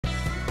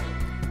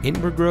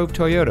Inver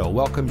Toyota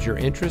welcomes your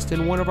interest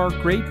in one of our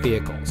great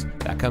vehicles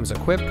that comes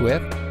equipped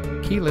with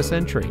keyless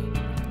entry,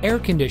 air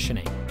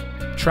conditioning,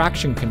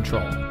 traction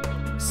control,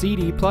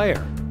 CD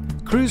player,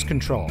 cruise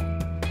control,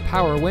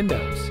 power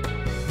windows,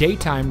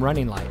 daytime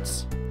running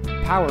lights,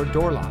 power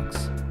door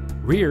locks,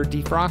 rear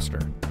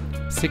defroster,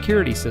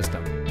 security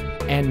system,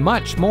 and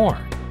much more.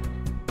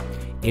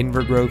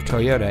 Inver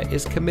Toyota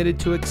is committed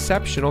to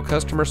exceptional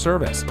customer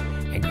service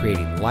and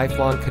creating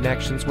lifelong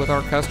connections with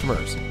our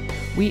customers.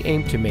 We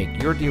aim to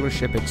make your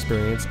dealership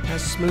experience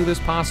as smooth as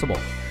possible,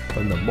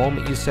 from the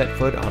moment you set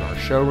foot on our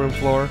showroom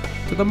floor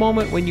to the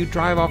moment when you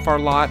drive off our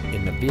lot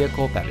in the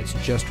vehicle that is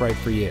just right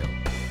for you.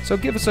 So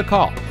give us a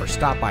call or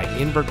stop by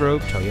Inver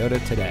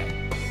Toyota today.